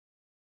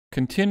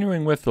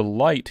Continuing with the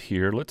light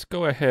here, let's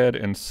go ahead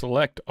and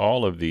select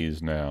all of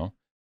these now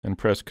and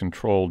press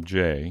Control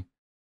J.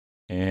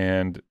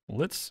 And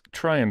let's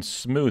try and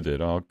smooth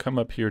it. I'll come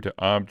up here to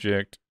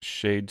Object,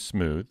 Shade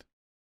Smooth.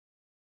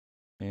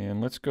 And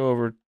let's go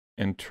over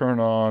and turn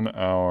on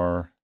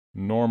our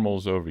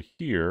normals over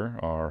here,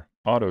 our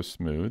Auto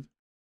Smooth.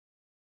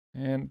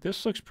 And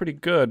this looks pretty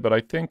good, but I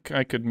think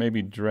I could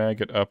maybe drag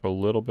it up a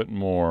little bit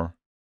more.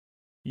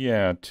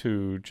 Yeah,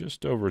 to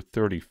just over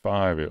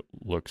 35 it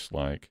looks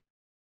like.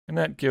 And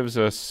that gives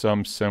us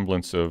some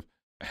semblance of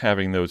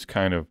having those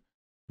kind of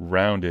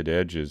rounded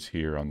edges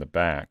here on the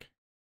back.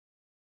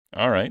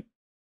 All right,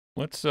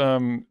 let's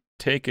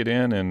take it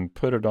in and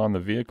put it on the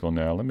vehicle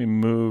now. Let me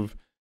move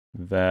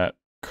that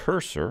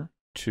cursor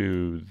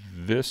to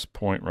this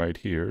point right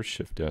here,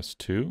 Shift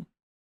S2.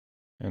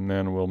 And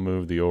then we'll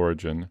move the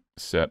origin,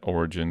 set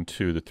origin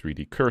to the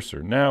 3D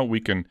cursor. Now we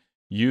can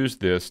use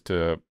this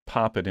to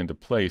pop it into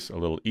place a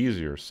little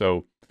easier.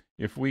 So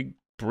if we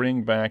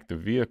bring back the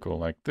vehicle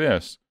like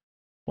this,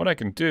 what I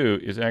can do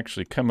is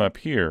actually come up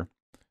here,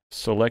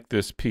 select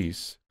this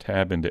piece,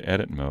 tab into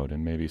edit mode,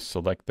 and maybe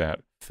select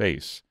that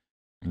face.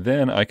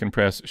 Then I can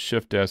press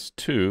Shift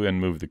S2 and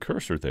move the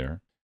cursor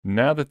there.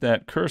 Now that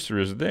that cursor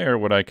is there,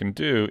 what I can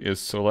do is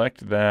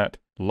select that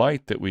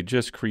light that we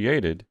just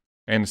created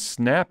and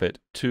snap it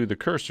to the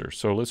cursor.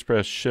 So let's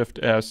press Shift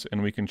S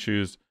and we can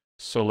choose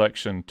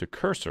Selection to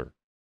Cursor.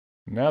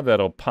 Now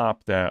that'll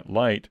pop that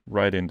light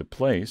right into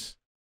place.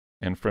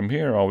 And from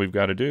here, all we've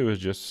got to do is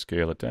just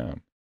scale it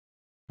down.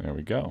 There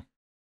we go.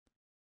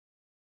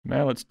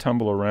 Now let's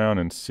tumble around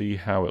and see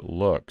how it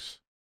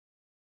looks.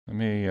 Let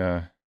me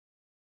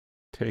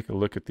take a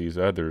look at these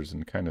others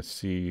and kind of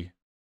see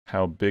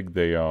how big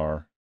they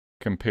are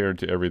compared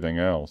to everything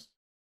else.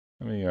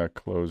 Let me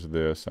close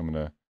this. I'm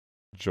going to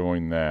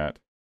join that.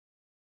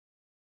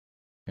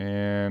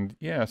 And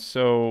yeah,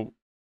 so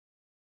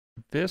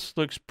this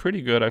looks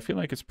pretty good. I feel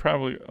like it's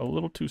probably a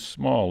little too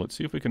small. Let's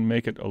see if we can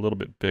make it a little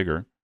bit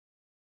bigger.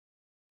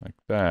 Like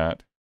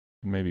that.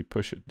 And maybe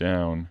push it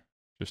down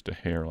just a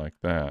hair like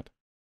that.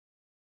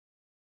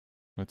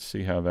 Let's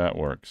see how that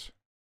works.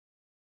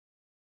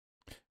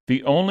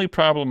 The only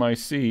problem I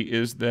see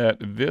is that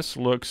this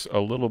looks a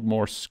little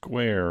more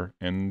square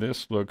and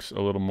this looks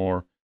a little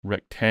more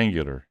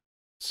rectangular.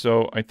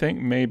 So I think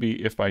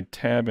maybe if I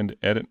tab into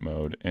edit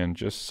mode and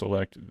just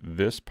select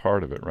this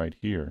part of it right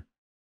here,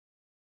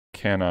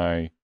 can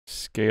I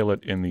scale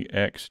it in the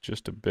X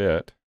just a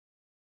bit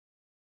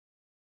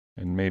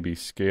and maybe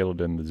scale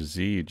it in the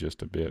Z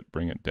just a bit,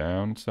 bring it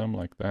down some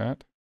like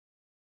that,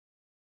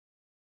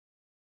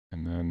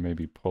 and then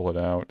maybe pull it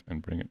out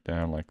and bring it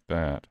down like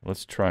that.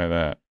 Let's try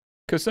that.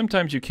 Because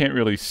sometimes you can't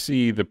really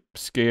see the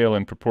scale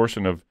and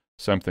proportion of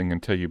something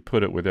until you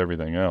put it with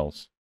everything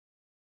else.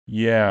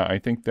 Yeah, I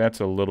think that's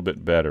a little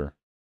bit better.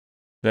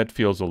 That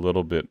feels a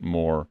little bit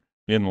more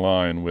in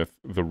line with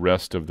the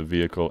rest of the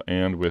vehicle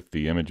and with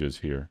the images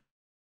here.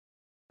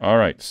 All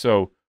right,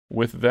 so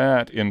with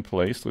that in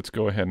place, let's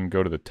go ahead and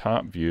go to the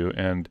top view.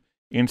 And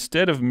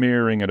instead of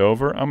mirroring it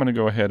over, I'm going to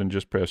go ahead and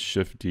just press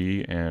Shift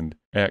D and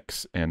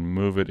X and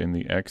move it in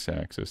the X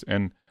axis.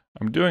 And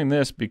I'm doing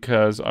this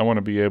because I want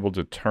to be able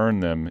to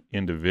turn them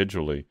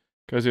individually,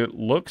 because it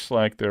looks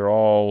like they're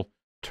all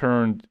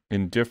turned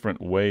in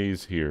different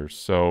ways here.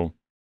 So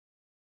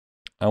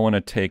I want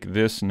to take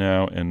this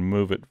now and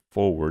move it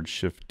forward,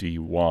 Shift D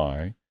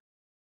Y,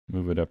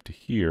 move it up to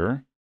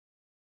here,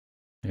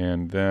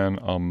 and then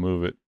I'll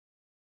move it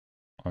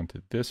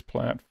onto this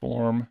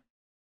platform.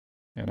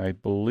 And I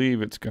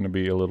believe it's going to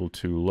be a little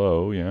too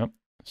low. Yeah.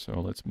 So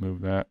let's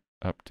move that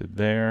up to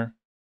there.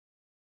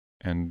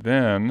 And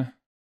then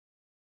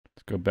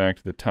let's go back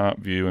to the top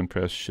view and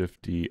press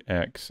Shift D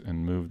X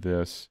and move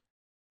this.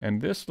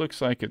 And this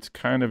looks like it's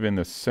kind of in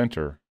the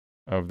center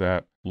of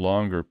that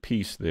longer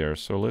piece there.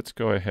 So let's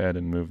go ahead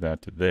and move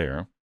that to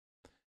there.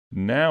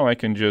 Now I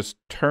can just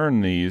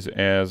turn these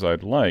as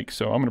I'd like.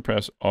 So I'm going to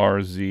press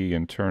RZ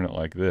and turn it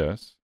like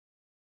this.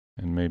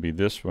 And maybe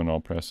this one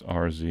I'll press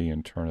RZ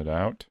and turn it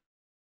out.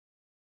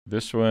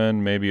 This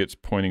one, maybe it's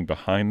pointing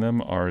behind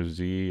them,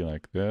 RZ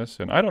like this.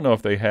 And I don't know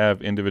if they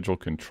have individual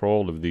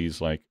control of these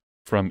like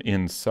from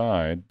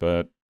inside,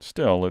 but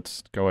still,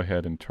 let's go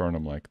ahead and turn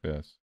them like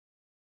this.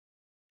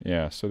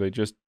 Yeah, so they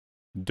just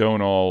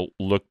don't all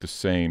look the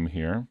same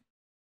here.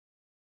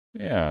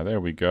 Yeah,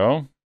 there we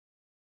go.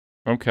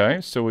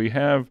 Okay, so we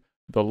have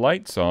the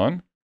lights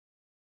on.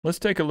 Let's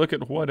take a look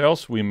at what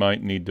else we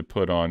might need to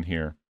put on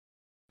here.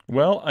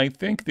 Well, I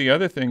think the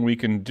other thing we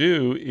can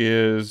do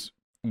is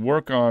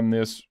work on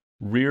this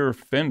rear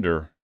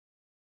fender.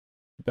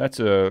 That's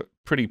a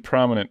pretty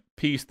prominent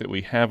piece that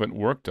we haven't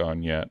worked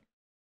on yet.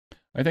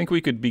 I think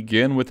we could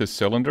begin with a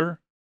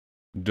cylinder,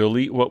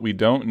 delete what we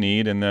don't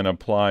need, and then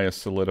apply a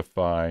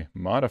solidify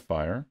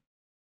modifier.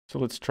 So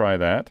let's try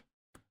that.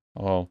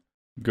 I'll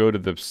go to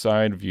the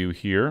side view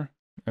here,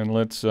 and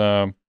let's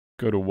go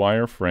to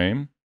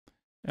wireframe,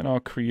 and I'll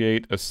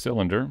create a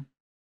cylinder.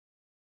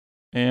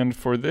 And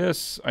for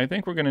this, I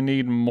think we're going to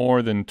need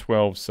more than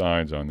 12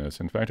 sides on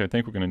this. In fact, I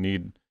think we're going to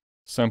need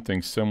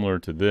something similar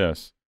to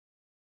this.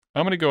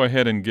 I'm going to go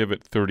ahead and give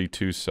it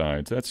 32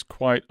 sides. That's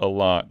quite a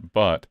lot,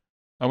 but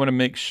I want to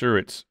make sure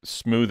it's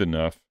smooth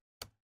enough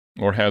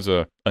or has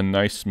a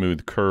nice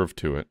smooth curve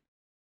to it.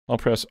 I'll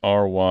press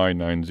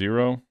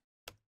RY90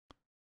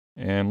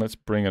 and let's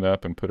bring it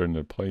up and put it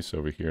into place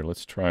over here.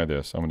 Let's try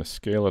this. I'm going to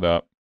scale it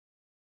up,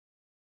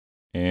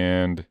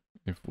 and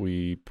if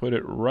we put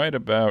it right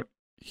about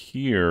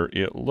here,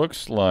 it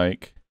looks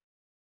like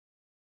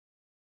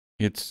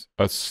it's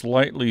a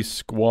slightly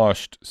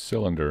squashed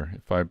cylinder.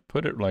 If I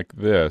put it like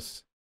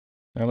this,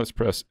 now let's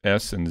press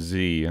S and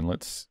Z and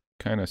let's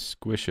kind of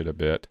squish it a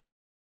bit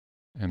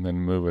and then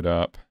move it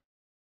up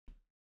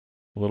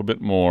a little bit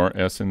more,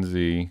 S and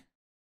Z,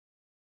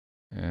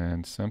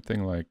 and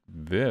something like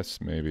this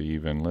maybe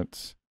even.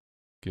 Let's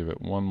give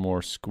it one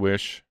more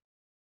squish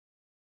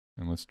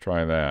and let's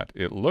try that.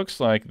 It looks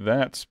like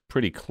that's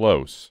pretty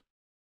close.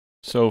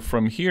 So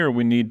from here,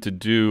 we need to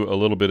do a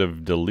little bit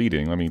of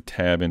deleting. Let me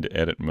tab into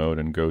edit mode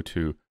and go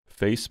to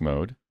face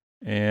mode.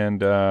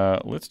 And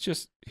let's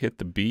just hit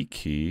the B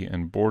key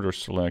and border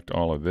select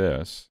all of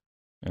this.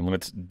 And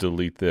let's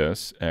delete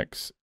this,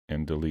 X,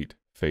 and delete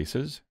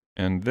faces.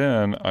 And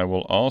then I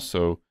will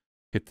also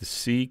hit the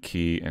C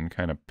key and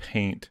kind of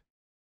paint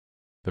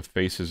the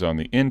faces on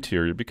the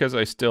interior because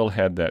I still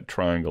had that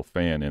triangle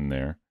fan in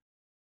there.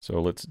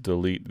 So let's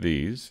delete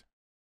these.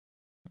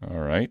 All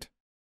right.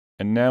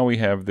 And now we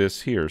have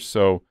this here.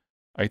 So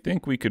I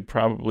think we could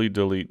probably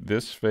delete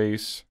this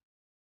face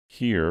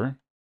here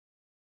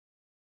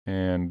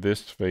and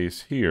this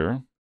face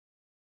here.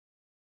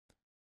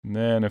 And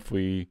then if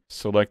we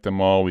select them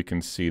all, we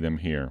can see them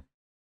here.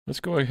 Let's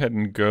go ahead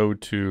and go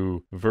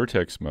to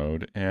vertex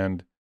mode.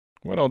 And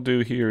what I'll do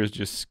here is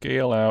just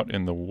scale out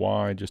in the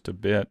Y just a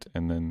bit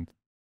and then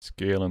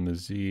scale in the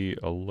Z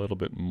a little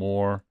bit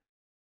more.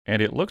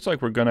 And it looks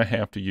like we're going to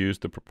have to use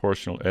the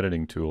proportional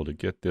editing tool to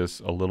get this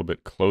a little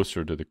bit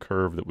closer to the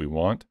curve that we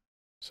want.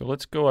 So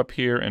let's go up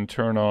here and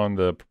turn on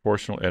the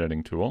proportional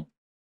editing tool.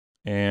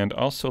 And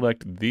I'll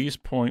select these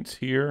points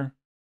here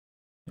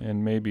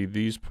and maybe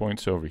these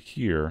points over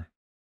here.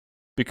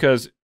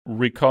 Because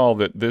recall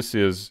that this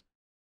is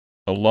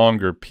a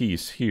longer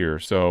piece here.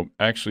 So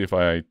actually if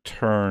I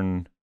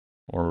turn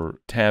or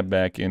tab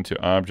back into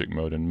object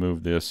mode and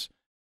move this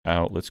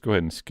out, let's go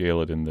ahead and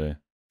scale it in the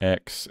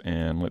X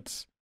and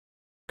let's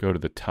go to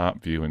the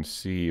top view and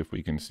see if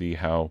we can see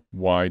how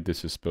wide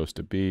this is supposed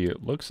to be.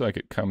 It looks like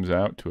it comes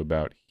out to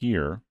about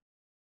here.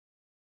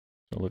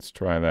 So let's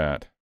try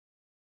that.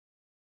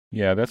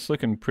 Yeah, that's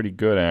looking pretty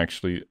good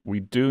actually. We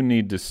do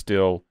need to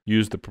still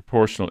use the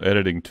proportional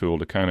editing tool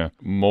to kind of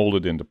mold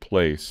it into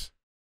place.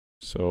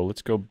 So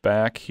let's go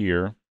back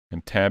here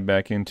and tab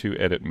back into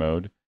edit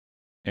mode.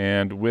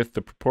 And with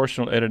the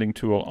proportional editing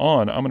tool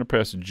on, I'm going to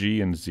press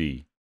G and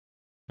Z.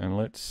 And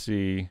let's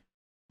see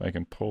if I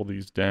can pull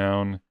these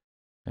down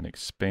and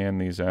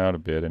expand these out a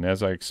bit. And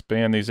as I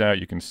expand these out,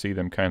 you can see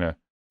them kind of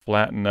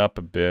flatten up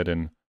a bit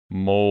and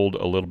mold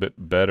a little bit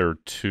better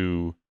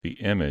to the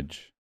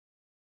image.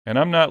 And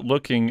I'm not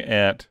looking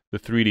at the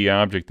 3D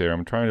object there.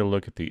 I'm trying to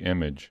look at the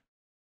image.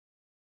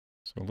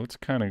 So let's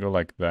kind of go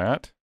like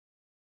that.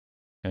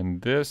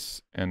 And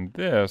this,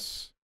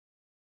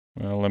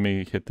 well, let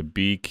me hit the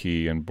B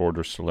key and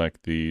border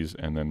select these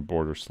and then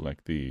border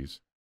select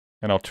these.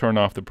 And I'll turn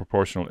off the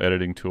proportional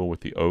editing tool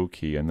with the O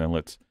key and then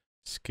let's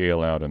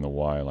scale out in the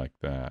Y like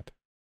that.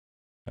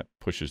 That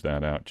pushes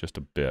that out just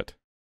a bit.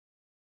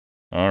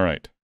 All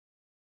right.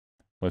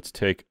 Let's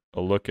take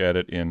a look at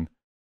it in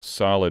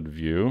solid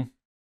view.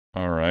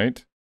 All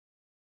right.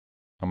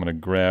 I'm going to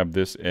grab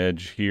this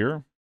edge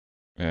here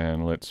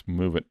and let's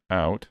move it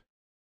out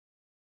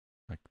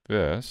like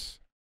this.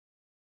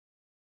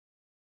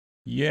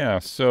 Yeah,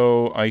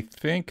 so I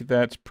think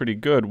that's pretty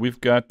good.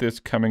 We've got this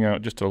coming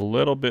out just a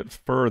little bit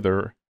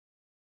further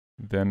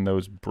than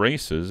those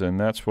braces, and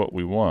that's what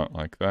we want,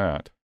 like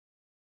that.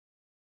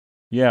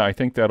 Yeah, I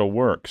think that'll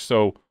work.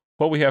 So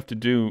what we have to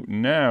do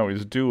now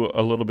is do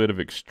a little bit of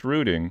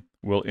extruding.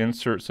 We'll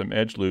insert some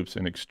edge loops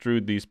and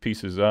extrude these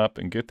pieces up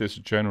and get this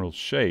general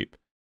shape.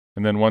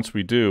 And then once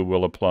we do,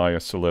 we'll apply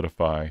a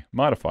solidify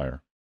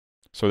modifier.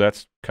 So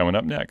that's coming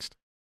up next.